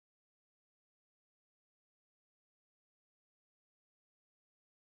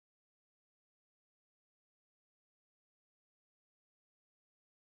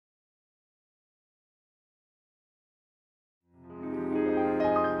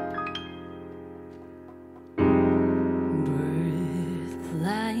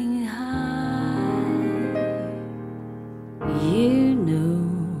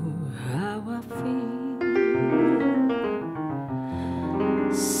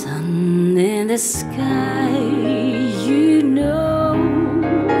the sky, you know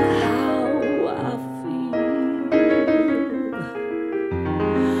how I feel.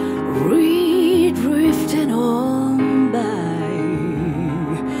 Reed drifting on by,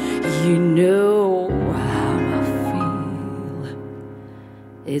 you know how I feel.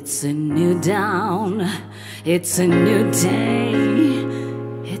 It's a new dawn, it's a new day,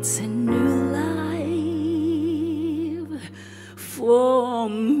 it's a new life for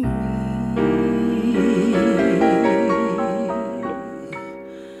me.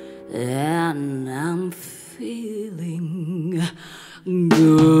 And I'm feeling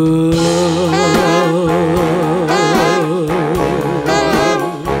good.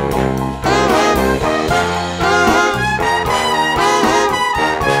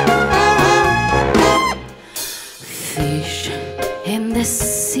 Fish in the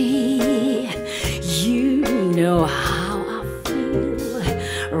sea, you know how I feel.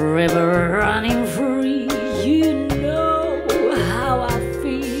 River running free, you know how I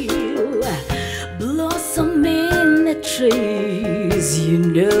feel. Blossom in the trees, you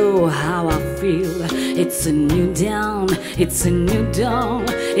know how I feel. It's a new dawn, it's a new dawn,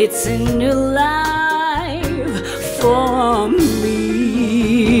 it's a new life for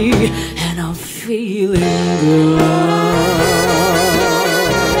me. And I'm feeling good.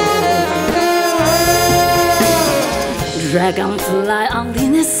 Dragonfly out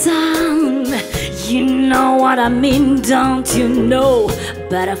in the sun, you know what I mean, don't you know?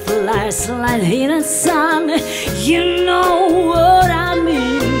 Butterflies slide in the sun, you know what I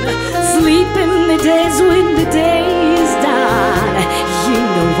mean. Sleep in the days when the day is done, you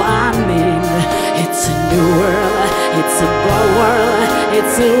know what I mean. It's a new world, it's a bright world,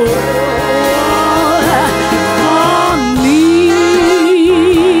 it's a world for me.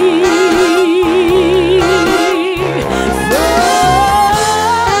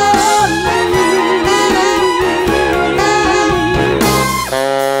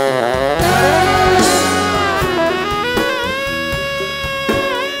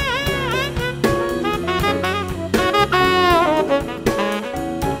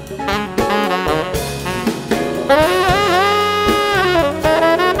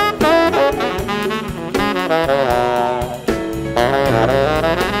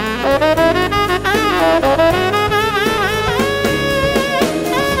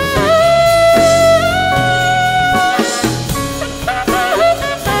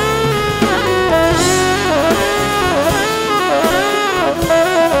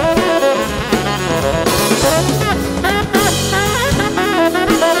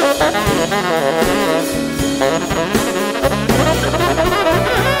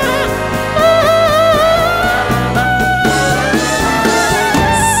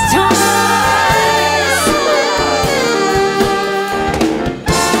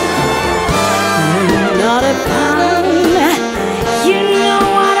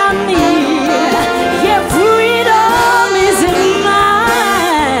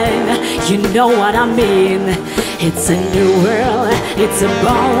 You know what I mean. It's a new world, it's a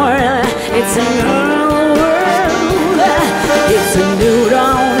born world, it's a new world. It's a new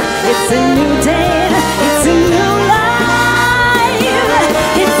dawn, it's a new day, it's a new life.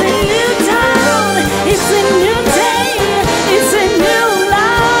 It's a new town, it's a new day, it's a new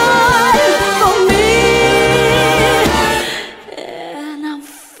life for me. And I'm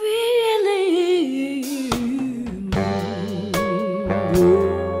feeling good.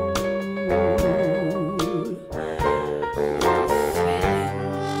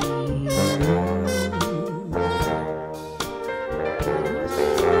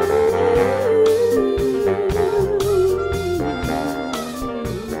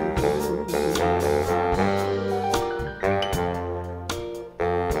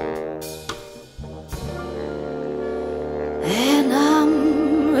 And I'm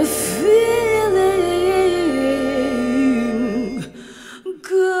feeling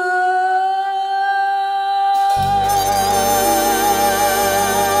good.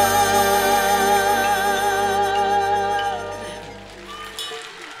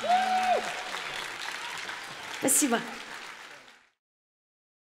 Спасибо.